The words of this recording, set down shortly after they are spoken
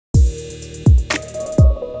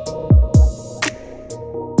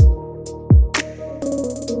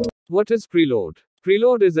What is Preload?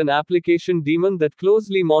 Preload is an application daemon that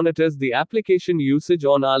closely monitors the application usage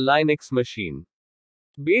on our Linux machine.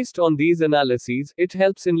 Based on these analyses, it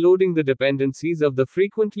helps in loading the dependencies of the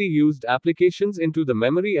frequently used applications into the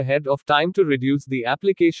memory ahead of time to reduce the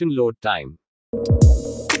application load time.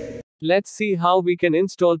 Let's see how we can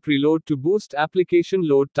install Preload to boost application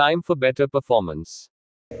load time for better performance.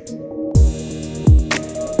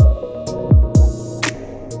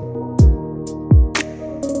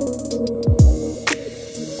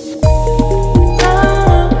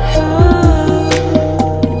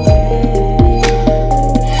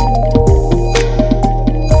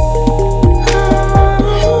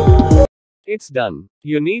 It's done.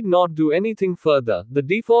 You need not do anything further, the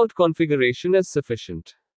default configuration is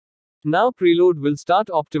sufficient. Now Preload will start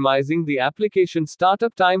optimizing the application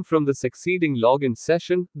startup time from the succeeding login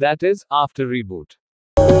session, that is, after reboot.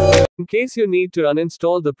 In case you need to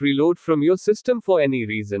uninstall the Preload from your system for any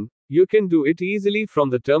reason, you can do it easily from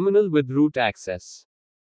the terminal with root access.